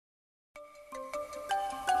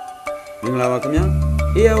မင်္ဂလာပါခင်ဗျာ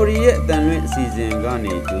AOD ရဲ့အတန်လွင့်အစီအစဉ်က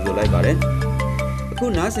နေကြိုဆိုလိုက်ပါတယ်အခု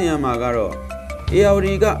နားဆင်ရမှာကတော့ AOD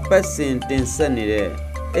ကပတ်စဉ်တင်ဆက်နေတဲ့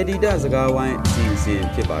Editor စကားဝိုင်းအစီအ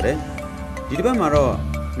စဉ်ဖြစ်ပါတယ်ဒီတစ်ပတ်မှာတော့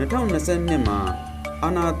2022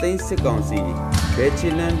မှာအာဏာသိမ်းစစ်ကောင်စီဘယ်ချီ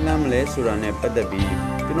လန်းလှမ်းမလဲဆိုတာနဲ့ပတ်သက်ပြီး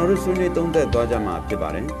ကျွန်တော်တို့ဆွေးနွေးသုံးသပ်သွားကြမှာဖြစ်ပါတ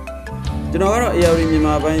ယ်ကျွန်တော်ကတော့ AOD မြန်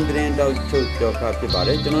မာပိုင်းသတင်းတောက်ချုပ်ကျော်ခဖြစ်ပါတ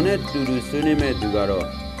ယ်ကျွန်တော်နဲ့တူတူဆွေးနွေးမဲ့သူကတော့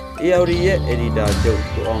AOD ရဲ့ Editor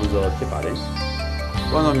ချုပ်ကိုအောင်စောဖြစ်ပါတယ်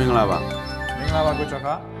။ကောင်းသောမင်္ဂလာပါ။မင်္ဂလာပါကိုကျော်ခ။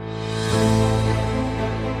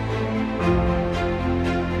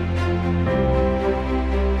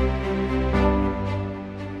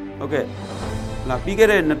ဟုတ်ကဲ့။ပြီး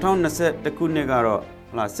ခဲ့တဲ့2021ခုနှစ်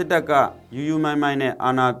ကတော့စစ်တပ်ကယူယူမိုင်းမိုင်း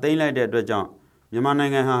နဲ့အာဏာသိမ်းလိုက်တဲ့အတွက်ကြောင့်မြန်မာ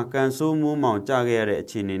နိုင်ငံဟာကန်ဆိုးမိုးမောင်ကျခဲ့ရတဲ့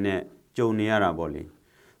အခြေအနေနဲ့ကြုံနေရတာပေါ့လေ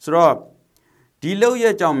။ဆိုတော့ဒီလောက်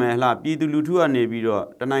ရဲ့ကြောင့်ပဲပြည်သူလူထု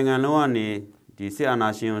ကနေပြီးတော့တနိုင်ငံလုံးကနေဒီ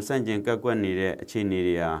စစ်အာဏာရှင်ကိုစန့်ကျင်ကပ်ကွက်နေတဲ့အခြေ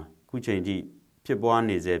အနေတွေဟာခု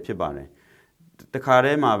ချိန်ထိဖြစ်ပွားနေစေဖြစ်ပါတယ်တခါတ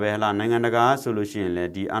ည်းမှာပဲနိုင်ငံတကာဆိုလို့ရှိရင်လ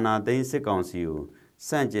ည်းဒီအာဏာသိမ်းစစ်ကောင်စီကိုစ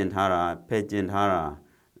န့်ကျင်ထားတာဖယ်ကျင်ထားတာ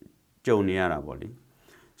ကြုံနေ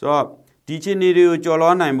ရတာပေါ့လေဆိုတော့ဒီအခြေအနေတွေကိုကျော်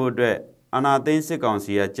လွှားနိုင်ဖို့အတွက်အာဏာသိမ်းစစ်ကောင်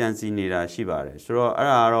စီကကြံစည်နေတာရှိပါတယ်ဆိုတော့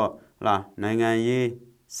အဲ့ဒါကတော့နိုင်ငံရေး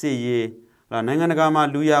စစ်ရေးနိုင်ငံတကာ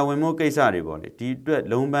မှာလူရဝင်မှုကိစ္စတွေပေါ့လေဒီ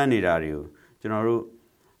အတွက်လုံးပန်းနေတာတွေကိုကျွန်တော်တို့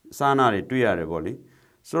စားနာတွေတွေ့ရတယ်ပေါ့လေ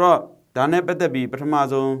ဆိုတော့ဒါနဲ့ပတ်သက်ပြီးပထ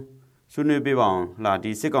မဆုံးဆွေးနွေးပြပါအောင်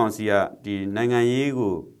ဒီစစ်ကောင်စီကဒီနိုင်ငံရေးကို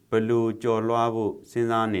ဘယ်လိုကြော်လွှားဖို့စဉ်း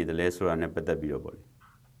စားနေတယ်လဲဆိုတာနဲ့ပတ်သက်ပြီးတော့ပေါ့လေ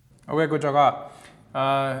ဟုတ်ကဲ့ကိုကျော်က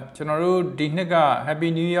ကျွန်တော်တို့ဒီနှစ်က Happy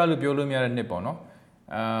New Year လို့ပြောလို့မရ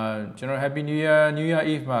တဲ့နှစ်ပေါ့နော်ကျွန်တော် Happy New Year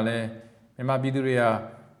Eve မှာလည်းမြန်မာပြည်သူတွေက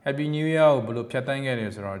Happy New Year ကိုဘယ်လိုဖြတ်သန်းခဲ့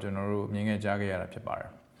တယ်ဆိုတော့ကျွန်တော်တို့မြင်ခဲ့ကြားခဲ့ရတာဖြစ်ပါ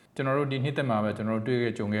တယ်ကျွန်တော်တို့ဒီနှစ်သက်မှာပဲ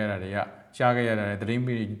ကျွန်တော်တို့တွေ့ခဲ့ကြုံခဲ့ရတာတွေကကြားခဲ့ရတာသတ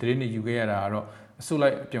င်းတွေယူခဲ့ရတာကတော့အစု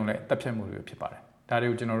လိုက်အပြုံလိုက်တက်ဖြတ်မှုတွေဖြစ်ပါတယ်ဒါတွေ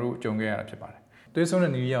ကိုကျွန်တော်တို့ကြုံခဲ့ရတာဖြစ်ပါ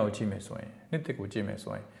တယ်သွေးဆုံးတဲ့ New Year ကိုကြည့်မယ်ဆိုရင်နှစ်သက်ကိုကြည့်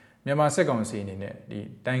မယ်ဆိုရင်မြန်မာစစ်ကောင်စီအနေ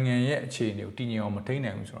နဲ့ဒီနိုင်ငံရဲ့အခြေအနေကိုတည်ငြိမ်အောင်မထိန်း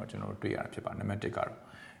နိုင်ဘူးဆိုတော့ကျွန်တော်တို့တွေ့ရတာဖြစ်ပါတယ်နံပါတ်1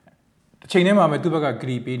ကတော့တစ်ချိန်တည်းမှာပဲသူ့ဘက်ကဂ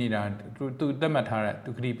ရီပေးနေတာသူတက်မှတ်ထားတဲ့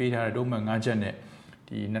သူဂရီပေးထားတဲ့ဒုံးမှန်5ချက်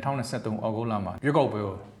နဲ့ဒီ2023အောက်တိုဘာလမှာရွေးကောက်ပွဲ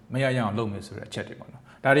ကိုမရရအောင်လုပ်မယ်ဆိုတဲ့အချက်တွေပေါ့နော်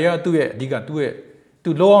ဒါတွေကသူ့ရဲ့အဓိက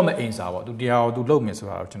သူလောရမယ့်အိမ်စာပေါ့သူတရားကိုသူလုပ်မယ်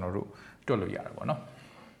ဆိုတာကိုကျွန်တော်တို့တွက်လို့ရ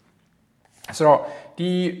တယ်ပေါ့နော်ဆိုတော့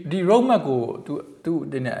ဒီ roadmap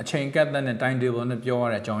ကိုသူဒီနဲ့အချိန်ကန့်သတ်တဲ့ time table နဲ့ပြောရ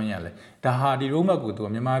တဲ့အကြောင်းရင်းကလည်းဒါဟာဒီ roadmap ကိုသူက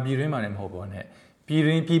မြန်မာပြည်တွင်းမှာလည်းမဟုတ်ပါနဲ့ပြ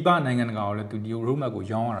ည်ပနိုင်ငံတကာကိုလည်းသူဒီ roadmap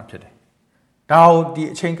ကိုရောင်းရတာဖြစ်တယ်ဒါကိုဒီ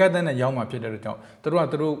အချိန်ကန့်သတ်နဲ့ရောင်းမှာဖြစ်တဲ့အတွက်ကြောင့်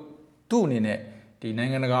သူ့အနေနဲ့ဒီနိုင်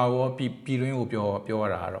ငံတကာရောပြည်တွင်းကိုပြော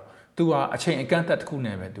ရတာကတော့သူကအချိန်အကန့်အသတ်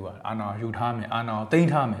တစ်ခုနဲ့ပဲသူကအာဏာယူထားမယ်အာဏာကိုသိ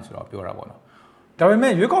မ်းထားမယ်ဆိုတော့ပြောတာပေါ့နော်ဒါပေ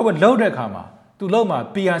မဲ့ရွေးကောက်ပွဲလုပ်တဲ့အခါမှာသူလုပ်မှာ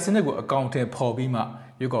PR စနစ်ကိုအကောင့်ထဲပေါ်ပြီးမှ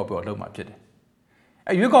ရွေးကောက်ပွဲလုပ်မှာဖြစ်တယ်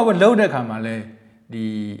ရွေးကောက်ပွဲလုပ်တဲ့အခါမှာလဲဒီ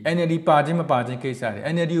NLD ပါခြင်းမပါခြင်းကိစ္စတွေ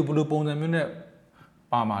NLD ကိုဘယ်လိုပုံစံမျိုးနဲ့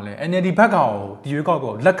ပါမှာလဲ NLD ဘက်ကရောဒီရွေးကောက်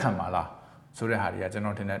ပွဲလက်ခံပါလားဆိုတဲ့ဟာတွေကကျွန်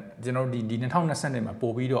တော်ထင်တယ်ကျွန်တော်ဒီ2020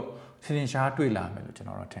မှာပို့ပြီးတော့စင်ရှားတွေ့လာမယ်လို့ကျွန်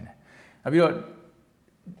တော်တော့ထင်တယ်။ပြီးတော့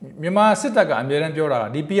မြန်မာစစ်တပ်ကအမြဲတမ်းပြောတာက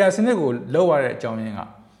ဒီ PR စနစ်ကိုလောက်ရတဲ့အကြောင်းရင်း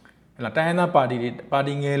ကတိုင်းရင်းသားပါ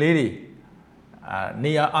တီငယ်လေး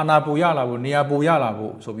တွေနေရာအာဏာပိုရလာဖို့နေရာပို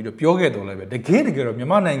ရလာဖို့ဆိုပြီးတော့ပြောခဲ့တော့လည်းပဲတ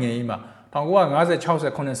ကယ်တော့မြန်မာနိုင်ငံကြီးမှာ1950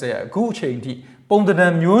 60 80အခုအချိန်ထိပုံ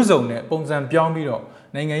သဏ္ဍာန်မျိုးစုံနဲ့ပုံစံပြောင်းပြီးတော့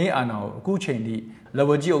နိုင်ငံရေးအာဏာကိုအခုအချိန်ထိ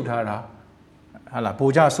လက်ဝဲကြီးအုပ်ထားတာ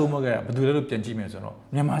ဗိုလ်ချဆိုးမခဲ့တာဘယ်သူလဲလို့ပြန်ကြည့်မယ်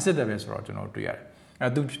ဆိုတော့မြန်မာစစ်တပ်ပဲဆိုတော့ကျွန်တော်တွေ့ရ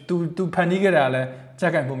တယ်သူဖန်တီးခဲ့တာလဲကြ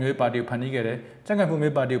က်ကန်ပုံမျိုးပါတီကိုဖန်တီးခဲ့တယ်ကြက်ကန်ပုံ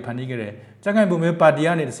မျိုးပါတီကိုဖန်တီးခဲ့တယ်ကြက်ကန်ပုံမျိုးပါတီက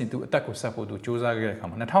နေတစင်သူအသက်ကိုဆက်ဖို့သူစူးစမ်းခဲ့တဲ့အခါ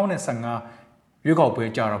မှာ2015ရွေးကောက်ပွဲ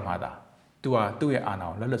ကြာတော့မှသာသူကသူ့ရဲ့အာဏာ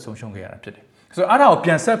ကိုလက်ဆုံးရှုံးခဲ့ရတာဖြစ်တယ်ဆိုတော့အဲ့ဒါ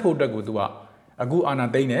ကိုပြန်ဆက်ဖို့အတွက်ကိုသူကအခုအာဏာ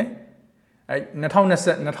သိမ်းတယ်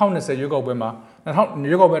2020ရွေးကောက်ပွဲ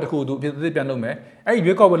မှာရွေးကောက်ပွဲတစ်ခုသူအဖြစ်အသစ်ပြန်လုပ်မယ်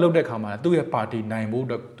အဲ့ဒီရွေးကောက်ပွဲလုပ်တဲ့အခါမှာသူ့ရဲ့ပါတီနိုင်ဖို့အ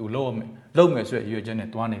တွက်သူလုပ်မယ်ဆိုတဲ့ရည်ရွယ်ချက်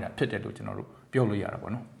နဲ့တွားနေတာဖြစ်တယ်လို့ကျွန်တော်တို့ပြောလို့ရတာ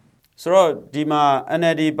ပေါ့နော်ဆိုတော့ဒီမှာ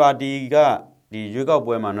NLD ပါတီကဒီရွေးကောက်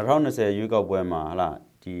ပွဲမှာ2020ရွေးကောက်ပွဲ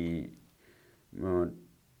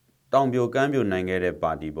မှာဒီတောင်ပြိုကမ်းပြိုနိုင်ခဲ့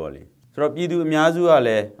တဲ့ပါတီပေါ့လေဆိုတော့ပြည်သူအများစုက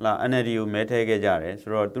လည်းNLD ကိုမဲထည့်ခဲ့ကြတယ်ဆို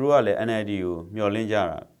တော့သူတို့ကလည်း NLD ကိုမျှော်လ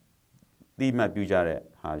င့်ကြတာတိမှတ်ပြုကြ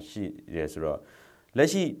တဲ့ဟာရှိတယ်ဆိုတော့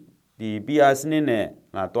လက်ရှိဒီ PR စနစ်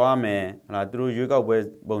နဲ့တွားမယ်သူတို့ရွေးကောက်ပွဲ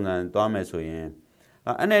ပုံစံတွားမယ်ဆိုရင်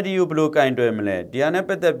NLD ကိုဘယ်လိုကင်တွယ်မလဲဒီဟာနဲ့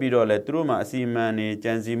ပတ်သက်ပြီးတော့လဲသူတို့မှာအစီအမံတွေ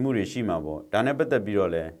ကြံစည်မှုတွေရှိမှာပေါ့ဒါနဲ့ပတ်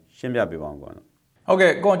သက်ပြီးတော့လဲရှင်းပြပေးပါဦးကွာဟုတ်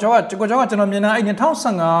ကဲ့ကိုကျော်ကကျွန်တော်မြင်တာအဲ့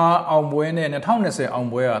2015အောင်ပွဲနဲ့2020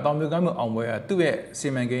အောင်ပွဲကတောင်ပြိုကမ်းပြိုအောင်ပွဲကသူ့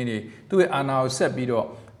ရဲ့စီမံကိန်းတွေသူ့ရဲ့အာဏာကိုဆက်ပြီးတော့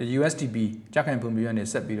USDP ကြက်ခိုင်ဖွံ့ဖြိုးရေးနဲ့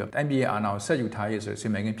ဆက်ပြီးတော့ NBA အာဏာကိုဆက်ယူထားရေး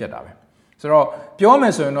ဆိုစီမံကိန်းပြတ်တာပဲ ဆိုတော့ပြောမ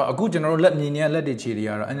ယ်ဆိုရင်တော့အခုကျွန်တော်တို့လက်မြင်နေလက်တွေခြေ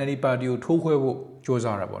တွေကတော့ NLD ပါတီကိုထိုးခွဲဖို့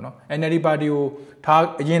ကြိုးစားတာပေါ့နော် NLD ပါတီကိုထား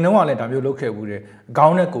အရင်တုန်းကလည်းဒါမျိုးလုပ်ခဲ့ဘူးတယ်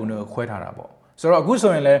ခေါင်းနဲ့ကုံနဲ့ခွဲထားတာပေါ့ဆိုတော့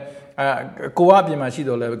အခုဆိုရင်လည်းကိုကအပြင်မှာရှိ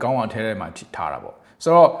တော့လဲခေါင်းအောင်ထဲထဲမှာ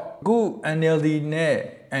ထားတာပေါ့ဆိုတော့အခု NLD နဲ့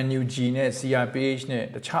NUG နဲ့ CRPH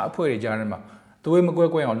နဲ့တခြားအဖွဲ့တွေကြားထဲမှာသွေးမ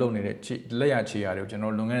ကွဲကွဲအောင်လုပ်နေတဲ့လက်ရခြေရာတွေကိုကျွန်တော်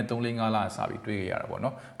လွန်ခဲ့တဲ့3-4 လစပြီးတွေ့ခဲ့ရတာပေါ့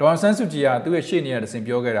နော်ဒေါ်ဆန်းစုကြည်ကသူ့ရဲ့ရှေ့နေရတဲ့စင်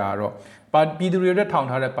ပြောခဲ့တာကတော့ပြည်သူတွေနဲ့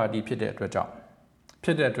ထောင်ထားတဲ့ပါတီဖြစ်တဲ့အတွက်ကြောင့်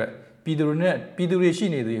ပြည်သူတွေရှိ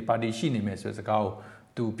နေသေးပါတီရှိနေမယ်ဆိုတဲ့စကားကို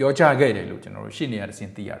သူပြောကြားခဲ့တယ်လို့ကျွန်တော်တို့ရှေ့နေရတဲ့စင်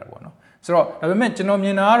သိရတာပေါ့နော်ဆိုတော့ဒါပေမဲ့ကျွန်တော်မြ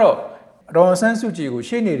င်တာကတော့ဒေါ်ဆန်းစုကြည်ကို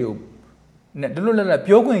ရှေ့နေတွေကိုနဲ့တလွတ်လပ်လပ်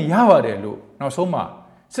ပြောခွင့်ရပါတယ်လို့နောက်ဆုံး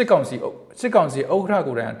မှာစစ်ကောင်စီဥက္ကဋ္ဌ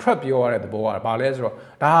ကိုယ်တိုင်ထွက်ပြောရတဲ့သဘောကဘာလဲဆိုတော့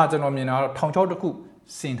ဒါဟာကျွန်တော်မြင်တာတော့ထောင်ချောက်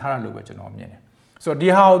တစ်ခုစင်ထားတာလို့ပဲကျွန်တော်မြင်တယ်ဆိုတော့ဒီ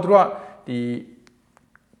ဟာကိုသူတို့ကဒီ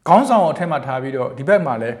ခေါင်းဆောင်အထက်မှာထားပြီးတော့ဒီဘက်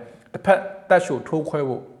မှာလည်းတစ်ဖက်တက်ရှို့ထိုးခွဲ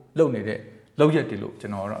ဖို့လုပ်နေတဲ့လုပ်ရက်တွေလို့ကျွ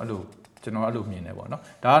န်တော်အဲ့လိုမြင်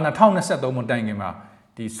တယ်ပေါ့နော်ဒါက2023မတိုင်ခင်မှာ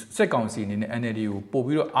ဒီစစ်ကောင်စီအနေနဲ့ NLD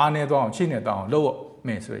ကိုပို့ပြီးတော့အားနေသွားအောင်ချိနေသွားအောင်လုပ်မ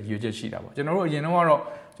ယ်ဆိုရည်ရွယ်ချက်ရှိတာပေါ့ကျွန်တော်တို့အရင်တော့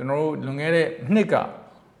ကျွန်တော်တို့လွန်ခဲ့တဲ့နှစ်က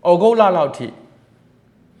အော်ဂုတ်လလောက်ထိ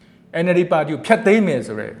NLD ပါတီကိုဖျက်သိမ်း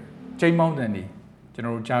မယ်ဆိုတော့ချိန်မောင်းတန်တွေကျွန်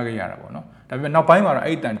တော်တို့ကြားခဲ့ရတာပေါ့နော်ဒါပေမဲ့နောက်ပိုင်း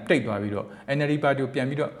မှာတော့အဲ့တန်တိတ်သွားပြီးတော့ NLD ပါတီ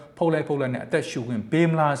ကိုပြန်ပြီးတော့ဖုတ်လိုက်နဲ့အသက်ရှူခွင့်ပေး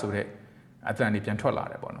မလားဆိုတဲ့အတန်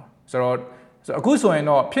တွေပြန်ထွက်လာတယ်ပေါ့နော်ဆိုတော့အခုဆိုရင်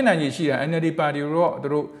တော့ဖြစ်နိုင်ရရှိတာ NLD ပါတီ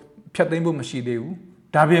ကိုတော့သူတို့ဖျက်သိမ်းဖို့မရှိသေးဘူး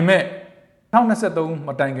ဒါပေမဲ့2023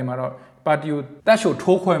မတိုင်ခင်မှာတော့ပါတီကိုတက်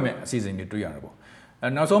ရှို့ထိုးခွဲမဲ့အစီအစဉ်တွေတွေ့ရ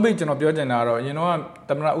တယ်ပေါ့နောက်ဆုံးပိတ်ကျွန်တော်ပြောချင်တာကတော့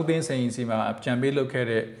ရင်တော့သမ္မတဦးသိန်းစိန်စီမှာကြံပေးလုပ်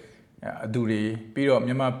ခဲ့တဲ့အသူတွေပြီးတော့မြ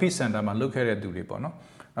န်မာ Peace Center မှာလုပ်ခဲ့တဲ့သူတွေပေါ့နော်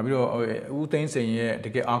နောက်ပြီးတော့ဦးသိန်းစိန်ရဲ့တ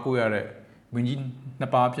ကယ်အားကိုးရတဲ့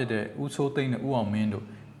ဝန်ကြီးနှစ်ပါးဖြစ်တဲ့ဦးစိုးသိန်းနဲ့ဦးအောင်မင်းတို့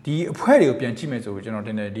ဒီအဖွဲ့တွေကိုပြန်ကြည့်မယ်ဆိုတော့ကျွန်တော်တ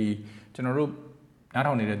င်တယ်ဒီကျွန်တော်တို့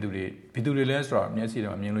နားထောင်နေတဲ့သူတွေဘယ်သူတွေလဲ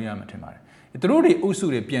ဆိုတော့မျက်စိထဲမှာမြင်လို့ရမှာထင်ပါတယ်သူတို့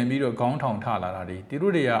တွေအုပ်စုတွေပြန်ပြီးတော့ခေါင်းထောင်ထလာတာ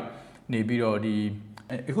တွေသူတို့တွေ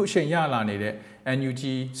ကနေပြီးတော့ဒီအခုအချိန်ရလာနေတဲ့ NUG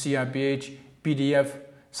CRPH PDF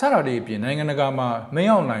စတာတွေပြင်နိုင်ငံတကာမှာမ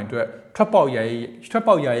င်းအောင်နိုင်အတွက်ထွက်ပေါက်ရ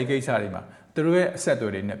ရေးကိစ္စတွေမှာသူတို့ရဲ့အဆက်အသွ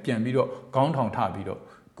ယ်တွေနဲ့ပြန်ပြီးတော့ခေါင်းထောင်ထပြီးတော့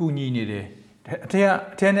ကူညီနေတယ်အ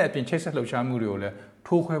ထက်နဲ့အပြင်ချိတ်ဆက်လှုပ်ရှားမှုတွေကိုလ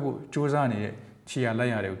ည်းထိုးခွဲဖို့စ조사နေတဲ့ခြေရလက်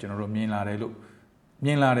ရတယ်ကိုကျွန်တော်တို့မြင်လာ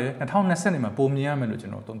တယ်2020မှာပုံမြင်ရမယ်လို့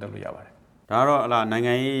ကျွန်တော်သုံးသပ်လို့ရပါတယ်ဒါကတော့နိုင်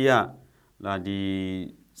ငံရေးရဒီ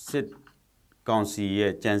စစ်ကောင်စီ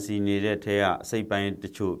ရဲ့ကြံစီနေတဲ့ထဲကအစိပ်ပိုင်းတ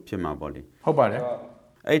ချို့ဖြစ်မှာပေါ့လေဟုတ်ပါ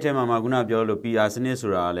တယ်အဲ့ထဲမှာခုနပြောလို့ PR စနစ်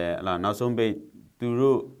ဆိုတာကလည်း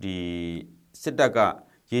နောက်ဆုံးပိတ်သူတို့ဒီစစ်တပ်က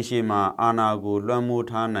ရေရှည်မှာအာဏာကိုလွှမ်းမိုး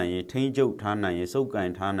ထားနိုင်ရေးထိန်းချုပ်ထားနိုင်ရေးစုပ်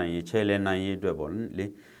ကိုင်ထားနိုင်ရေးချဲလဲနိုင်ရေးအတွက်ပေါ့လေ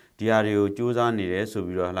ဒီဟာတွေကိုစူးစမ်းနေတယ်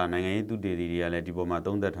ဆိုပြီးတော့နိုင်ငံရေးသူတေသီတွေကလည်းဒီပေါ်မှာ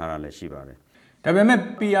သုံးသပ်ထားတာလည်းရှိပါတယ်ဒါပေမဲ့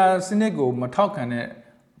PR စနစ်ကိုမထောက်ခံတဲ့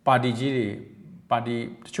ပါတီကြီး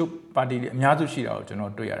တွေပါတီတချို့ပါတီတွေအများစုရှိတာကိုကျွန်တော်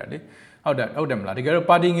တွေ့ရတယ်လေဟုတ်တယ်မလားတ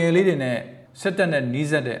ကယ်တော့ပါတီငယ်လေးတွေနဲ့စစ်တပ်နဲ့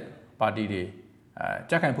နီးစပ်တဲ့ပါတီတွေ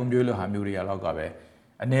ကြက်ခိုင်ဖွံ့ဖြိုးလို့ဟာမျိုးတွေကလောက်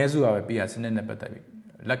ကပဲအ ਨੇ စုကပဲ PR စနစ်နဲ့ပတ်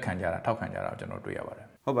သက်ပြီးလက်ခံကြတာထောက်ခံကြတာကိုကျွန်တော်တွေ့ရပါ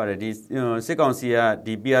တယ်ဟုတ်ပါတယ်ဒီစစ်ကောင်စီ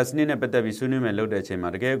ကဒီ PR စနစ်နဲ့ပတ်သက်ပြီးဆွေးနွေးမယ်လုပ်တဲ့အချိန်မှာ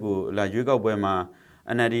တကယ်ကိုရွေးကောက်ပွဲမှာ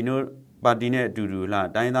NLD တို့ပါတီနဲ့အတူတူ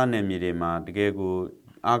တိုင်းသားနယ်မြေတွေမှာတကယ်ကို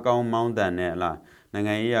အားကောင်းမောင်းတန်တဲ့နိုင်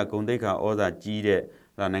ငံရေးဂုဏ်သိက္ခာဩဇာကြီး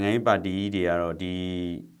တဲ့နိုင်ငံရေးပါတီတွေ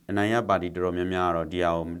ကတော့ဒီအနိုင်ရပါတီတော်တော်များများ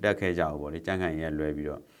ကတော့ဒီဟာကိုမတက်ခဲ့ကြဘူးပေါ့လေကြံ့ခိုင်ရဲလွဲပြီး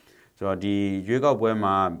တော့ဆိုတော့ဒီရွေးကောက်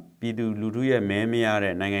ပွဲမှာပြည်သူလူထုရဲ့မဲမ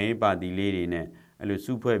ရတဲ့နိုင်ငံရေးပါတီလေးတွေနဲ့အဲ့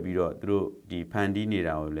လိုစုဖွဲ့ပြီးတော့သူတို့ဒီဖန်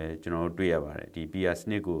တီးနေတာကိုလည်းကျွန်တော်တို့တွေ့ရပါတယ်ဒီ PR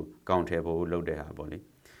စနစ်ကိုကောင်ထည့်ဖို့လုပ်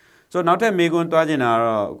တဲ့ဟာပေါ့လေဆိုတော့နောက်ထပ်မေကွန်းတွားကျင်တာက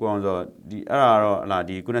တော့ကိုအောင်ဆိုဒီအဲ့ဒါတော့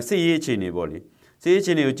ဒီခုနစစ်ရေးအခြေအနေပေါ့လေစစ်ရေး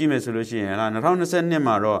အခြေအနေကိုကြည့်မယ်ဆိုလို့ရှိရင်2022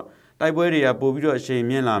မှာတော့တိုက်ပွဲတွေကပို့ပြီးတော့အ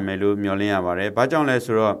ချိန်မြင့်လာမယ်လို့မျှော်လင့်ရပါတယ်။ဘာကြော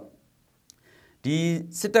င့်လဲဆိုတော့ဒီ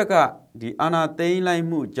စစ်တပ်ကဒီအာဏာသိမ်း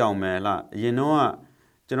လိုက်မှုကြောင့်ပဲအ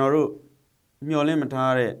ရင်တော့ကျွန်တော်တို့မျှော်လင့်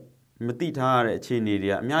မထားတဲ့မသိထားရတဲ့အခြေအနေ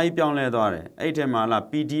တွေကအများကြီးပြောင်းလဲသွားတယ်။အဲ့ဒီထဲမှာ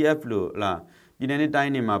PDF လို့ပြည်내နဲ့တို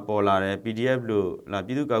င်းတွေမှာပေါ်လာတယ် PDF လို့ပြ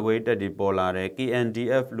ည်သူ့ကာကွယ်ရေးတပ်တွေပေါ်လာတယ်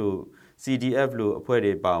KNDF လို့ CDF လို့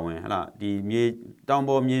အဖွဲ့တွေပါဝင်ဒီမြေ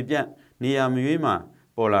တောင်ပေါ်မြေပြန့်နေရာမျိုး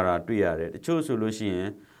မှာပေါ်လာတာတွေ့ရတယ်။တချို့ဆိုလို့ရှိ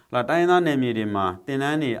ရင်တိုင်းသားနယ်မြေတွေမှာတင်တ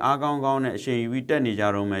န်းတွေအားကောင်းကောင်းနဲ့အချိန်ယူပြီး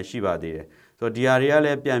တက်နေကြတော့မှရှိပါသေးတယ်ဆိုတော့ဒီဟာတွေ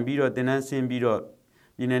ကလည်းပြန်ပြီးတော့တင်တန်းဆင်းပြီးတော့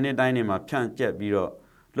ပြည်내နဲ့တိုင်းတွေမှာဖြန့်ကျက်ပြီးတော့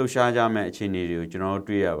လှုပ်ရှားကြမဲ့အခြေအနေတွေကိုကျွန်တော်တို့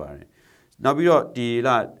တွေ့ရပါတယ်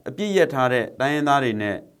နောက်ပြီးတော့ဒီအပြစ်ရက်ထားတဲ့တိုင်းရင်းသား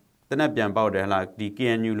တွေနဲ့တနက်ပြန်ပေါက်တယ်ဒီ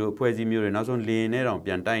KNU လို့အဖွဲ့အစည်းမျိုးတွေနောက်ဆုံးလေရင်နဲ့တောင်ပြ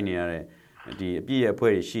န်တိုက်နေရတဲ့ဒီအပြစ်ရက်အ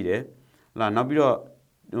ဖွဲ့တွေရှိတယ်နောက်ပြီးတော့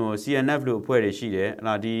CNF လို့အဖွဲ့တွေရှိတယ်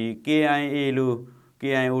ဒီ KIA လို့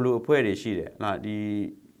KIO လို့အဖွဲ့တွေရှိတယ်ဒီ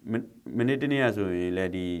မိနစ်တနေ့ဆိုရင်လ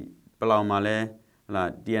ည်းဒီပလောင်မှာလဲ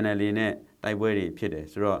TNL နဲ့တိုက်ပွဲတွေဖြစ်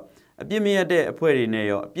တယ်ဆိုတော့ အပြစ်မရတဲ့အဖွဲတွေနဲ့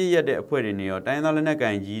ရောအပြစ်ရတဲ့အဖွဲတွေနဲ့ရောတိုင်းသားလက်နက်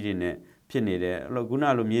ကိုင်ကြီးတွေနဲ့ဖြစ်နေတယ်အဲ့လိုခု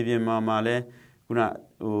နလိုမြေပြင်မှာလဲခုန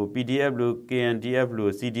PDF လို့ KNDF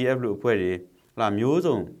လို့ CDF လို့အဖွဲ့တွေ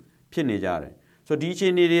မျိုးစုံဖြစ်နေကြတယ်ဆိုတော့ဒီအခြေ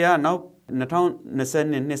အနေတွေကနောက်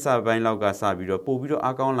2020နှစ်စပိုင်းလောက်ကစပြီးတော့ပို့ပြီးတော့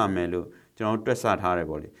အားကောင်းလာမယ်လို့ကျွန်တော်တွက်ဆထားတယ်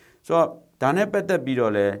ပေါ့လေဆိုတော့ဒါနဲ့ပတ်သက်ပြီးတော့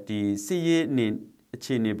လဲဒီစစ်ရေး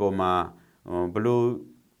အခြေအနေပေါ်မှာ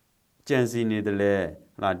ဘလို့ကြံစီနေ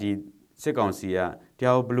တယ်လဲဒီစစ်ကောင်စီက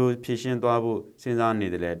တရားဘလို့ဖြည့်ရှင်းသွားဖို့စဉ်းစားနေ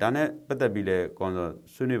တယ်လဲဒါနဲ့ပတ်သက်ပြီးလဲကောင်း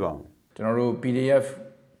စောဆွေးနွေးပါအောင်ကျွန်တော်တို့ PDF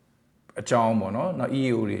အကြောင်းပေါ့နော်နောက်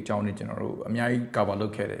EAO တွေအကြောင်းတွေကျွန်တော်တို့အများကြီး cover လု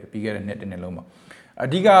ပ်ခဲ့တယ်ပြီးခဲ့တဲ့နှစ်တစ်နှစ်လုံးမှာ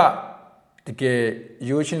အဓိကတကယ်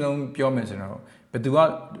ရိုးရှင်းဆုံးပြောမယ်ဆိုတော့ဘယ်သူ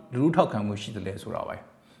ကလူထောက်ခံမှုရှိတယ်လဲဆိုတာပဲ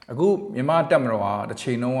အခုမြန်မာတက်မတော်ဟာတစ်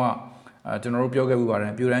ချိန်လုံးကကျွန်တော်တို့ပြောခဲ့မှုပါတယ်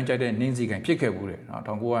ပြိုတန်းကြိုက်တဲ့နှင်းစီကန်ဖြစ်ခဲ့ဘူးတယ်နော်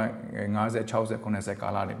1950 60 90ကာ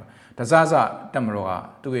လတွေမှာတစတက်မတော်က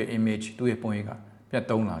သူ့ရဲ့ image သူ့ရဲ့ပုံရိပ်ကပြတ်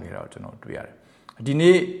သုံးလာခဲ့တာကိုကျွန်တော်တွေ့ရ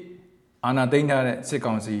တယ်ဒီနေ့အာဏာသိမ်းထားတဲ့စစ်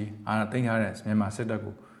ကောင်စီအာဏာသိမ်းထားတဲ့မြန်မာစစ်တပ်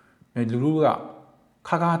ကိုလူလူက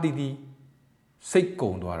ခါခါတီးတီးစိတ်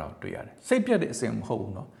ကုံသွားတာတွေ့ရတယ်စိတ်ပြတ်တဲ့အစဉ်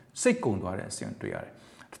မဟုတ်ဘူးเนาะစိတ်ကုံသွားတဲ့အစဉ်တွေ့ရတယ်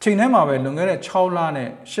တစ်ချိန်တည်းမှာပဲလွန်ခဲ့တဲ့6လနဲ့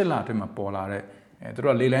8လအတွင်းမှာပေါ်လာ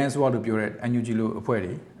တဲ့သူတို့ကလေလိုင်းဆိုလို့ပြောတဲ့ NUG လို့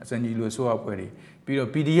အဖွဲ့တွေ SNG လို့ဆိုအဖွဲ့တွေပြီးတော့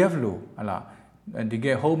PDF လို့ဟလာဒီက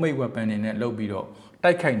homemade weapon တွေနဲ့လုပ်ပြီးတော့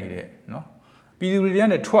တိုက်ခိုက်နေတဲ့เนาะပြည်သူတွေ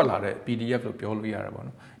ကနေထွက်လာတဲ့ PDF လို့ပြောလို့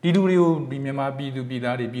ရတာပေါ့နော်ဒီလူတွေ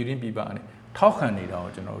ကိုဒီမြန်မာပြည်သူပြည်သားတွေပြည်ရင်းပြည်ပအနေထောက်ခံနေတာ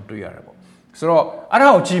ကိုကျွန်တော်တို့တွေ့ရတယ်ပေါ့ဆိုတော့အဲ့ဒါ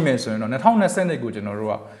ကိုကြည့်မယ်ဆိုရင်တော့2020ကိုကျွန်တော်တို့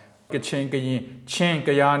ကကချင်ကရင်ချင်းက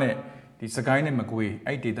ယားနဲ့ဒီစကိုင်းနဲ့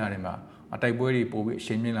မကွေးအဲ့ဒေသတွေမှာအတိုက်ပွဲတွေပို့ပြီးအ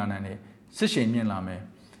ရှိန်မြင့်လာနိုင်တယ်စစ်ရှိန်မြင့်လာမယ်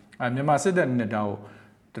မြန်မာစစ်တပ်နဲ့တောင်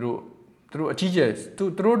သူတို့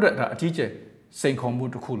အကြီးကျယ်သူတို့အတွက်ဒါအကြီးကျယ်စိန်ခေါ်မှု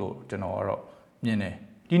တစ်ခုလို့ကျွန်တော်ကတော့မြင်တယ်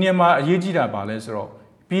ဒီနေရာမှာအရေးကြီးတာပါလဲဆိုတော့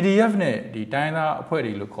PDF နဲ့ဒီတိုင်းသား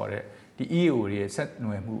အဖွဲ့တွေလို့ခေါ်တဲ့ဒီ EAO တွေရဲ့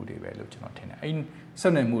ဆက်နွယ်မှုတွေပဲလို့ကျွန်တော်ထင်တယ်အဲ့ဆ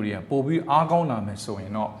က်နွယ်မှုတွေကပို့ပြီးအားကောင်းလာမယ်ဆို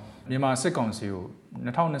ရင်တော့မြန်မာစစ်ကောင်စီကို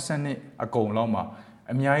2020အကုန်လောက်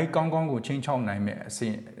မှာအများကြီးကောင်းကောင်းကိုချင်းချောက်နိုင်မဲ့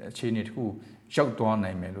အခြေအနေတစ်ခု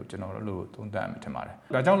ရောက်သွားနိုင်မယ်လို့ကျွန်တော်တို့လို့သုံးသပ်မှထင်ပါတယ်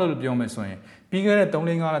။ဒါကြောင့်လို့ပြောမယ်ဆိုရင်ပြီးခဲ့တဲ့3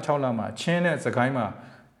 4 5 6လမှာချင်းနဲ့စကိုင်းမှာ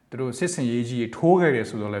သူတို့စစ်စင်ရေးကြီးထိုးခဲ့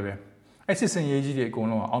တယ်ဆိုတော့လည်းပဲအဲ့စစ်စင်ရေးကြီးတွေအကုန်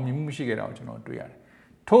လုံးအောင်မြင်မှုမရှိခဲ့တာကိုကျွန်တော်တွေ့ရတယ်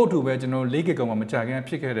။ထို့အတူပဲကျွန်တော်၄ကကောင်မှာမကြခင်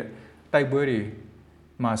ဖြစ်ခဲ့တဲ့တိုက်ပွဲ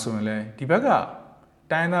တွေမှာဆိုရင်လည်းဒီဘက်က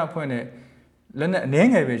တိုင်းသားအဖွဲ့နဲ့လက်နဲ့အ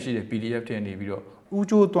နှဲငယ်ပဲရှိတဲ့ PDF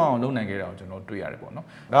တွေနေပြီးတော့ဦးကျိုးသွားအောင်လုပ်နိုင်ခဲ့တာကိုကျွန်တော်တွေ့ရတယ်ပေါ့နော်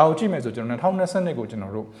။ဒါကိုကြည့်မယ်ဆိုကျွန်တော်2020ကိုကျွန်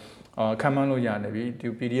တော်တို့ခံမှန်းလို့ရတယ်ပြီဒီ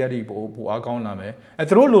PDF တွေပိုအားကောင်းလာမယ်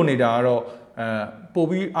သူတို့လိုနေတာကတော့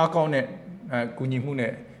ပိုပြီးအားကောင်းတဲ့ကူညီမှု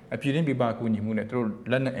နဲ့ပြည်ရင်းပြည်ပကူညီမှုနဲ့သူတို့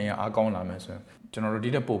လက်နဲ့အင်အားကောင်းလာမယ်ဆိုရင်ကျွန်တော်တို့ဒီ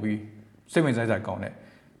တက်ပို့ပြီးစိတ်ဝင်စားစရာကောင်း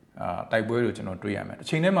တဲ့တိုက်ပွဲတွေကျွန်တော်တွေ့ရမယ်တစ်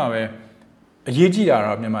ချိန်တည်းမှာပဲအရေးကြီးတာ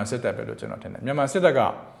တော့မြန်မာစစ်တပ်ပဲလို့ကျွန်တော်ထင်တယ်မြန်မာစစ်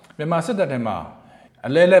တပ်ထဲမှာ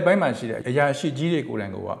အလဲလဲပိုင်းမှာရှိတဲ့အရာရှိကြီးတွေကိုယ်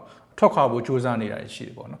တိုင်ကထွက်ခွာဖို့စူးစမ်းနေတာရှိတ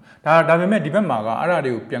ယ်ပေါ့နော်ဒါပေမဲ့ဒီဘက်မှာက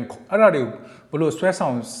အဲ့ဒါတွေကိုဘလို့ဆွဲဆော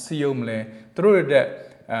င်စီယုံမလဲသူ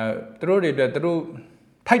တို့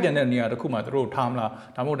တွေထိုက်တဲ့နေရာတစ်ခုမှာသူတို့ထားမလား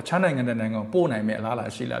ဒါမှမဟုတ်တခြားနိုင်ငံတဲ့နိုင်ငံကိုပို့နိုင်မဲ့အလား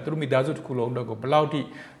အလာရှိလားသူတို့မိသားစုတစ်ခုလုံးတော့ကိုဘယ်လောက်ထိ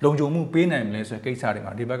လုံခြုံမှုပေးနိုင်မလဲဆိုတဲ့ကိစ္စ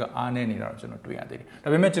တွေမှာဒီဘက်ကအားနည်းနေတာတော့ကျွန်တော်တွေ့ရသေး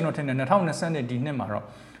တယ်ဒါပေမဲ့ကျွန်တော်ထင်တယ်2020ဒီနှစ်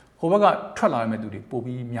မှာတော့ဟိုဘက်ကထွက်လာမဲ့သူတွေပို့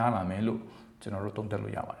ပြီးများလာမယ်လို့ကျွန်တော်တို့သုံး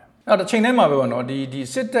သပ်လို့ရပါတယ်အဲ့တော့တစ်ချိန်တည်း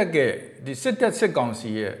မှာပဲပေါ့နော်ဒီစစ်တပ်ကောင်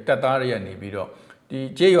စီရဲ့တပ်သားတွေ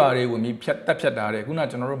ကနေပြီးတော့ဒီကြေးရွာတွေဝင်ပြီးတက်ဖြတ်တာတွေခု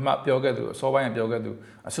နကျွန်တော်တို့မှပြောခဲ့သူအစောပိုင်းကပြော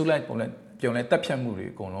ခဲ့သူအစုလိုက်ပုံလဲပြုံလဲတက်ဖြတ်မှု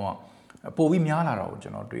တွေအကုန်လုံးကပိုပြီးများလာတာကိုကျွ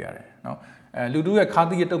န်တော်တွေ့ရတယ်နော်လူတို့ရဲ့ခါး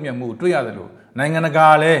သီးရဲ့တုံ့ပြန်မှုကိုတွေ့ရတယ်လို့နိုင်ငံတ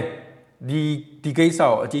ကာလည်းဒီကိစ္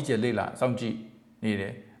စကိုအကြီးကျယ်လေ့လာစောင့်ကြည့်နေတ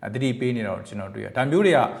ယ်တတိပေးနေတာကိုကျွန်တော်တွေ့ရဒါမျိုး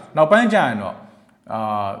တွေကနောက်ပိုင်းကျရင်တော့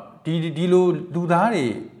ဒီလိုလူသား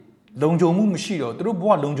တွေလုံခြုံမှုမရှိတော့သူတို့ဘ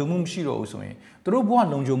ဝလုံခြုံမှုမရှိတော့ဘူးဆိုရင်သူတို့ဘဝ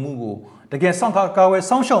လုံခြုံမှုကိုတကယ်စောင့်ကာဝယ်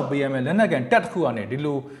စောင့်ရှောက်ပေးရမယ်လက်နက်ကန်တက်တစ်ခု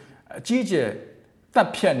ကနေဒီလိုအကြီးကျယ်တပ်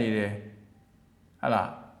ဖြတ်နေတယ်ဟာလား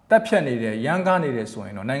တက်ဖြတ်နေတယ်ရန်ကားနေတယ်ဆို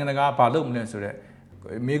ရင်တော့နိုင်ငံတကာဘာလုပ်မလဲ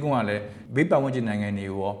ဆိုတော့မိကုန်းကလည်းဘေးပတ်ဝန်းကျင်နိုင်ငံ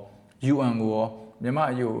တွေရော UN ကိုရောမြန်မာ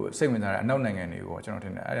အရေးစိတ်ဝင်စားတဲ့အနောက်နိုင်ငံတွေရောကျွန်တော်ထ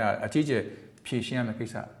င်တယ်အဲ့ဒါအကြီးကျယ်ဖြည့်ရှင်းရမယ့်ကိစ္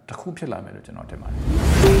စတစ်ခုဖြစ်လာမယ်လို့ကျွန်တော်ထင်ပါတယ်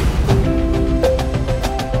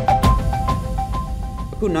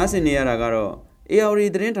အခုနားဆင်နေရတာကတော့ AR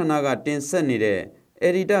သတင်းဌာနကတင်ဆက်နေတဲ့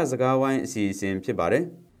Editor စကားဝိုင်းအစီအစဉ်ဖြစ်ပါတယ်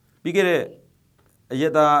ပြီးခဲ့တဲ့အယက်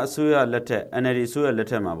သားအစိုးရလက်ထက် NLD အစိုးရ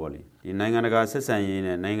လက်ထက်မှာပေါ့လေဒီနိုင်ငံတကာဆက်ဆံ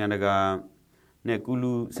ရေးနဲ့နိုင်ငံတကာ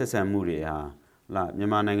နဲ့ကုလူဆက်ဆံမှုတွေဟာမြန်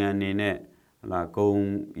မာနိုင်ငံအနေနဲ့ဂုံ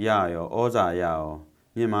ရရောဩဇာရ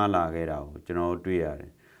ရောမြင့်မားလာခဲ့တာကိုကျွန်တော်တွေ့ရတယ်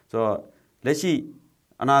ဆိုတော့လက်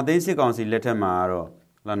ရှိအနာသိန်းစစ်ကောင်စီလက်ထက်မှာတော့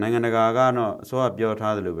နိုင်ငံတကာကတော့အစိုး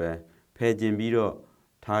ရပြောထားသလိုပဲ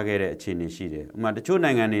ဖယ်ကျင်ပြီးတော့ထားခဲ့တဲ့အခြေအနေရှိတယ်ဥပမာတ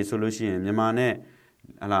ချို့နိုင်ငံတွေဆိုလို့ရှိရင်မြန်မာနဲ့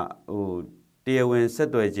တရားဝင်ဆက်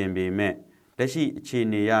သွယ်ခြင်းပေမဲ့လက်ရှိအခြေ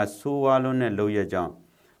အနေရဆိုးဝါးလွန်းတဲ့လုပ်ရကြော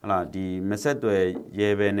င်းဒီမ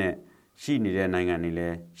ဆက်သွယ်ရဲပဲနဲ့ရှိနေတဲ့နိုင်ငံတွေ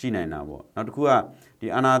လည်းရှိနိုင်တာပေါ့နောက်တစ်ခု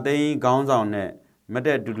ကဒီအာနာသိန်းခေါင်းဆောင်နဲ့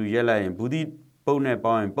မတ်တဲ့တူတူရက်လိုက်ရင်ဘူးဒီပုတ်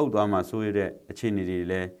နဲ့ပေါင်းရင်ပုတ်သွားမှဆိုရတဲ့အခြေအနေ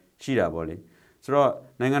တွေလည်းရှိတာပေါ့လေ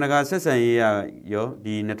ဆိုတော့နိုင်ငံတကာဆက်ဆံရေးရော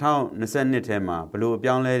ဒီ2022ထဲမှာဘလို့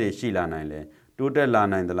အပြောင်းလဲတွေရှိလာနိုင်လဲတိုးတက်လာ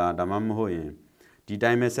နိုင်သလားဒါမှမဟုတ်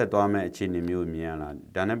ရင်ဒီတိုင်းပဲဆက်သွားမယ့်အခြေအနေမျိုးမြင်ရလား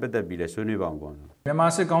ဒါနဲ့ပတ်သက်ပြီးလဲဆွေးနွေးပါအောင်ပေါ့မြန်မာ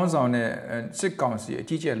စစ်ကောင်ဆောင်နဲ့စစ်ကောင်စီ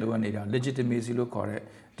အကြီးကျယ်လိုအပ်နေတာ legitimacy လို့ခေါ်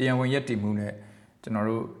တဲ့တရားဝင်ရည်တည်မှုနဲ့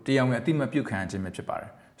ကျွန်တော်တို့တရားဝင်အတိမပြုတ်ခံခြင်းပဲဖြစ်ပါ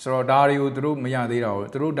တယ်ဆိုတော့ဒါတွေကိုသူတို့မရသေးတာကို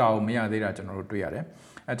သူတို့ဒါကိုမရသေးတာကျွန်တော်တို့တွေ့ရ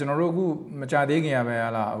တယ်ကျွန်တော်တို့အခုမကြသေးခင်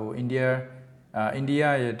ရပဲအိန္ဒိယ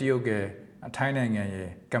ရဲ့တရုတ်ရဲ့ထိုင်းနိုင်ငံ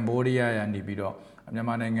ရဲ့ကမ္ဘောဒီးယားရဲ့နေပြီးတော့မြန်မာ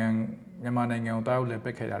နိုင်ငံကိုတားရောက်လဲ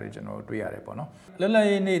ပက်ခဲ့တာတွေကျွန်တော်တို့တွေ့ရတယ်ပေါ့နော်လွတ်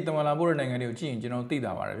လပ်ရေးနေ့တမန်လာပို့တဲ့နိုင်ငံတွေကိုကြည့်ရင်ကျွန်တော်သိတာ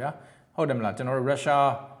ပါတယ်ဗျာဟုတ်တယ်မလားကျွန်တော်တို့ရုရှား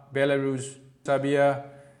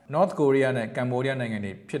ဘယ်လာရုစ်ဆာဘီယာနော့သ်ကိုရီးယားနဲ့ကမ္ဘောဒီးယားနိုင်ငံ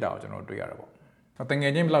တွေဖြစ်တာကိုကျွန်တော်တို့တွေ့ရတယ်ပေါ့တ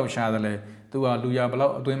ကယ်ချင်းဘယ်လောက်ရှားတယ်လဲသူကလူရဘယ်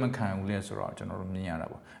လောက်အသွင်းမခံဘူးလဲဆိုတော့ကျွန်တော်တို့မြင်ရတာ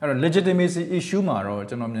ပေါ့အဲ့တော့ legitimacy issue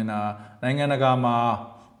မှာတော့ကျွန်တော်မြင်တာနိုင်ငံတကာမှာ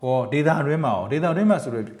data တွင်းမှာ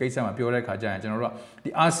ဆိုတဲ့ကိစ္စမှာပြောတဲ့ခါကျရင်ကျွန်တော်တို့က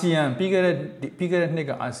ဒီအာဆီယံပြီးခဲ့တဲ့နှစ်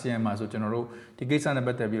ကအာဆီယံမှာဆိုကျွန်တော်တို့ဒီကိစ္စနဲ့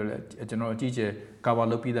ပတ်သက်ပြီးတော့လည်းကျွန်တော်အကြီးကျယ် cover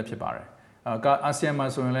လုပ်ပြီးသားဖြစ်ပါတယ်အာဆီယံ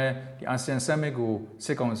မှာဆိုရင်လည်းဒီအာဆီယံ summit ကိုစ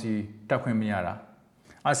စ်ကောင်စီတက်ခွင့်မ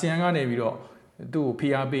ရတာအာဆီယံကနေပြီးတော့သူ့ကိုဖိ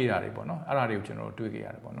အားပေးတာတွေပေါ့နော်အဲ့ဒါတွေကိုကျွန်တော်တို့တွေ့ကြရ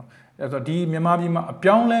တယ်ပေါ့နော်အဲ့တော့ဒီမြန်မာပြည်မှာအ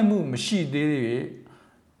ပြောင်းလဲမှုမရှိသေးသေး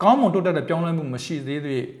ကောင်းမွန်တိုးတက်တဲ့ပြောင်းလဲမှုမရှိ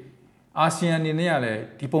သေးသေးအာဆီယံအနေနဲ့ကလ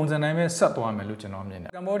ည်းဒီပုံစံတိုင်းပဲဆက်သွားမယ်လို့ကျွန်တော်မြင်တယ်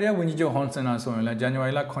ကမ္ဘောဒီးယားဝန်ကြီးချုပ်ဟွန်ဆန်နာဆိုရင်လည်းဇန်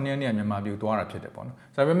နဝါရီလ9ရက်နေ့မြန်မာပြည်သွားတာဖြစ်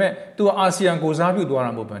တယ်ပေါ့နော်ဒါပေမဲ့သူကအာဆီယံကိုစားပြုသွား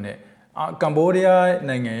တာမဟုတ်ဘဲနဲ့ကမ္ဘောဒီးယား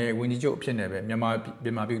နိုင်ငံရဲ့ဝန်ကြီးချုပ်အဖြစ်နဲ့ပဲမြန်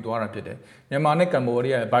မာပြည်သွားတာဖြစ်တယ်မြန်မာနဲ့ကမ္ဘော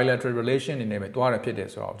ဒီးယား bilateral relation အနေနဲ့ပဲသွားတာဖြစ်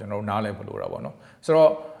တယ်ဆိုတော့ကျွန်တော်တို့နားလည်မလို့တာပေါ့နော်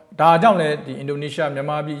ဆိုတော့ဒါကြောင့်လည်းဒီအင်ဒို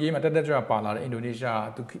နီးရှားမြန်မာပြည်ရေးမှာတက်ကြွပါလာတဲ့အင်ဒို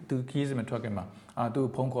နီးရှားသူခီးစမထွက်ခင်မှာသူ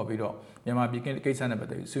ဖုန်းခေါ်ပြီးတော့မြန်မာပြည်ကိစ္စနဲ့ပတ်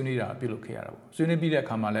သက်ပြီးဆွေးနွေးတာပြုလုပ်ခဲ့ရတာပေါ့ဆွေးနွေးပြီးတဲ့အ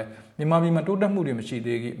ခါမှာလည်းမြန်မာပြည်မှာတိုးတက်မှုတွေမ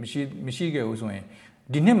ရှိခဲ့ဘူးဆို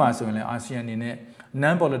ရင်ဒီနှစ်မှာဆိုရင်လည်းအာဆီယံအနေနဲ့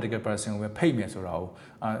non political person ကိုပဲဖိတ်မယ်ဆိုတာကို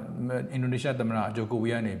အင်ဒိုနီးရှားသမ္မတဂျို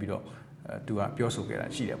ကိုဝီကနေပြီးတော့သူကပြောဆို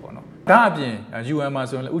ခဲ့တာရှိတယ်ပေါ့နော်ဒါအပြင် UN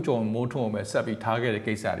မှာဆိုရင်လည်းဥကြုံမိုးထွန်းကိုပဲဆက်ပြီးထားခဲ့တဲ့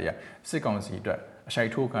ကိစ္စတွေကစစ်ကောင်စီအတွက်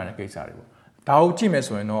အရှိုက်ထိုးခံတဲ့ကိစ္စတွေပေါ့ဒါကိုကြည့်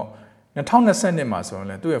မယ်ဆိုရင်တော့2020မှာဆို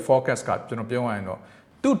ရင်လည်းသူ့ရဲ့ forecast ကကျွန်တော်ပြောရရင်တော့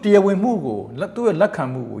သူ့တရားဝင်မှုကိုသူ့ရဲ့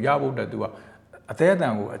လက်ခံမှုကိုရဖို့အတွက်သူကအသေးအတ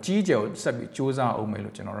န်ကိုအကြီးအကျယ်ကိုဆက်ပြီးစူးစမ်းအောင်မယ်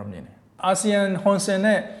လို့ကျွန်တော်တို့မြင်တယ်အာဆီယံဟွန်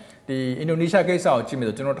ဆန်နဲ့ဒီအင်ဒိုနီးရှားကိစ္စကိုကြည့်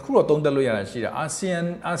မယ်ဆိုကျွန်တော်တခုတော့သုံးသပ်လို့ရတာ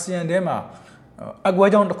ရှိတာအာဆီယံထဲမှာအကွဲ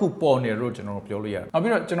ကြောင်းတစ်ခုပေါ်နေလို့ကျွန်တော်တို့ပြောလို့ရတယ်နောက်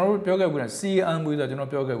ပြီးတော့ကျွန်တော်တို့ပြောခဲ့ဘူးလား CN ဘူးဆိုတော့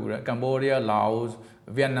ကျွန်တော်ပြောခဲ့ဘူးလားကမ္ဘောဒီးယားလာ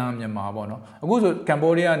အိုဗီယက်နမ်မြန်မာပေါ့နော်အခုဆိုကမ္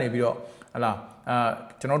ဘောဒီးယားနေပြီးတော့ဟလာ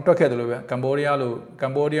ကျွန်တော်တွက်ခဲ့တယ်လို့ပဲကမ္ဘောဒီး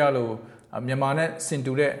ယားလိုမြန်မာနဲ့စင်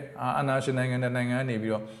တူတဲ့အာဏာရှင်နိုင်ငံ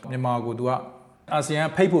ကနေပြီးတော့မြန်မာကိုသူ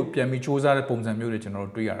ကအာဆီယံဖိတ်ဖို့ပြန်ပြီးစ조사တဲ့ပုံစံမျိုးတွေ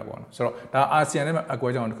ကျွန်တော်တို့တွေ့ရတာပေါ့နော်ဆိုတော့ဒါအာဆီယံနဲ့အကွဲ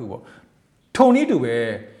ကြောင်းတစ်ခုပေါ့ထုံန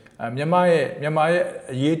ည်းတူပဲမြန်မာရဲ့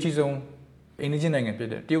အရေးကြီးဆုံးအိန္ဒိယနိုင်ငံဖြစ်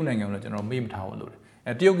တဲ့တရုတ်နိုင်ငံကိုလည်းကျွန်တော်မေ့မထား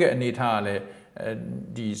ဘူးလို့တရုတ်ရဲ့အနေအထားကလ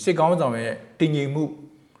ည်းဒီစစ်ကောင်းဆောင်ရဲ့တည်ငြိမ်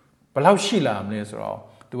မှုဘယ်လောက်ရှိလာမလဲဆိုတော့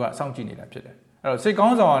သူကစောင့်ကြည့်နေတာဖြစ်တယ်အဲ့တော့စစ်ကော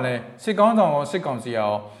င်းဆောင်ကလည်းစစ်ကောင်းဆောင်ရောစစ်ကောင်စီ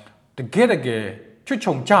ရောတကယ်ချွတ်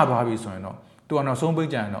ချုံကျသွားပြီဆိုရင်တော့သူက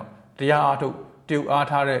နောက်ဆုံးပိတ်ကြရင်တော့တရားအားထုတ်တရုတ်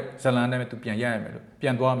အားထားတဲ့ဇလန်နဲ့သူပြန်ရရ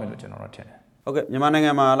မယ်လို့ပြန်သွားမယ်လို့ကျွန်တော်တို့ထင်တယ်ဟုတ်ကဲ့မြန်မာ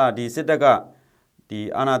နိုင်ငံမှာဒီစစ်တပ်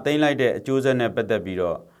ကဒီအာဏာသိမ်းလိုက်တဲ့အကျိုးဆက်နဲ့ပတ်သက်ပြီး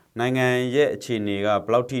တော့နိုင်ငံရဲ့အခြေအနေက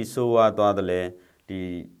ဘယ်လောက်ထိဆိုးဝါးသွားသလဲဒီ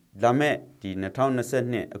လာမဲ့ဒီ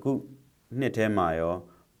2022အခုနှစ်ထဲမှာ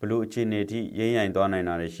ရောဘလို့အခြေအနေထိရိမ့်ရိုင်သွားနိုင်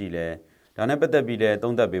တာရှိလဲဒါနဲ့ပတ်သက်ပြီးလည်း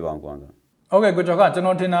သုံးသပ်ပေးပါအောင်ကွာဟုတ်ကဲ့ကိုကျော်က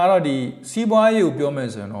ကျွန်တော်ထင်တာကတော့ဒီစီးပွားရေးကိုပြော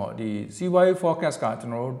မယ်ဆိုရင်တော့ဒီစီးပွားရေး forecast ကကျွ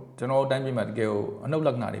န်တော်တိုင်းပြည်မှာတကယ်ကိုအနှုတ်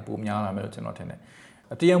လက္ခဏာတွေပိုများလာမယ်လို့ကျွန်တော်ထင်တယ်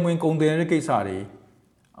တရားဝင်ကုန်သွယ်တဲ့ကိစ္စတွေ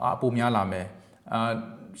ပိုများလာမယ်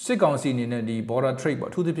စစ်ကောင်စီအနေနဲ့ဒီ border trade ပေါ့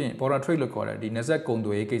အထူးသဖြင့် border trade လို့ခေါ်တဲ့ဒီနယ်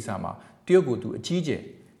စပ်ကုန်သွယ်ရေးကိစ္စမှာတရုတ်ကိုသူ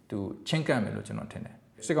အကြီးကျယ်သူချင်းကပ်မယ်လို့ကျွန်တော်ထင်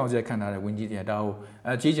တယ်စစ်ကောင်စီကခံထားတဲ့ဝန်ကြီးတွေကဒါကို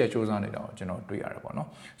အကြီးကျယ်စ조사နေတာကိုကျွန်တော်တွေ့ရတယ်ပေါ့နော်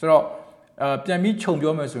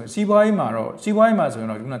ဆိုတော့ပြန်ပြီးခြုံပြောမယ်ဆိုရင်စီးပွားရေးမှာဆို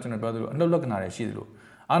ရင်တော့ခုနကျွန်တော်ပြောသလိုအနှုတ်လက္ခဏာတွေရှိသ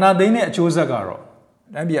လိုအာဏာသိမ်းတဲ့အကျိုးဆက်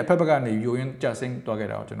ကတော့တိုင်းပြည်အဖက်ဖက်ကနေယိုရင်းကျဆင်းသွား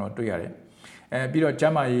ခဲ့တာကိုကျွန်တော်တွေ့ရ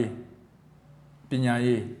တယ်ပြီးတော့ကျန်းမာရေးပညာ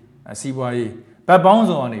ရေးစီးပွားရေးဗတ်ပေါင်း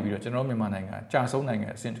စုံကနေပြီးတော့ကျွန်တော်မြန်မာနိုင်ငံကြာဆုံးနိုင်ငံ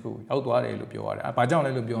အဆင့်တစ်ခုရောက်သွားတယ်လို့ပြောရတယ်။ဘာကြော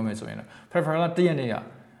င့်လဲလို့ပြောမယ်ဆိုရင်တော့ February 1 ရက်နေ့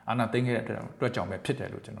ကအာဏာသိမ်းခဲ့တဲ့အတွက်ကြောင့်ပဲဖြစ်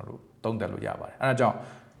တယ်လို့ကျွန်တော်တို့သုံးသပ်လို့ရပါတယ်။အဲဒါကြော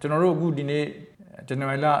င့်ကျွန်တော်တို့အခုဒီနေ့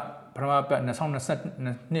January လပထမပတ်2022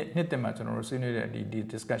နှစ်တည်းမှာကျွန်တော်တို့ဆွေးနွေးတဲ့ဒီ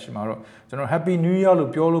discussion မှာတော့ကျွန်တော် Happy New Year လို့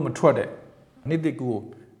ပြောလို့မထွက်တဲ့နှစ်သစ်ကူကို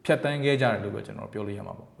ဖြတ်တန်းခဲ့ကြတယ်လို့ပဲကျွန်တော်ပြောလို့ရ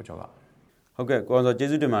မှာပေါ့ကိုကျော်ကဟုတ် ဟုတ်ကဲ့ကိုအောင်စောကျေး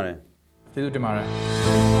ဇူးတင်ပါတယ်ကျေးဇူးတင်ပါတယ်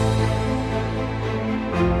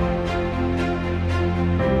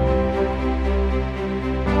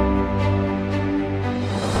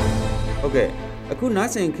ဟုတ်ကဲ့အခုနား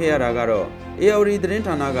ဆင်ခဲ့ရတာကတော့ AOD သတင်း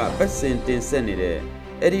ဌာနကပတ်စင်တင်ဆက်နေတဲ့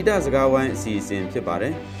Editor စကားဝိုင်းအစီအစဉ်ဖြစ်ပါတ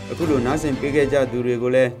ယ်အခုလိုနားဆင်ပေးခဲ့ကြသူတွေ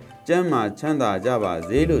ကိုလည်းကျမ်းမာချမ်းသာကြပါ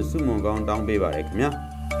စေလို့ဆုမွန်ကောင်းတောင်းပေးပါရခင်ဗျာ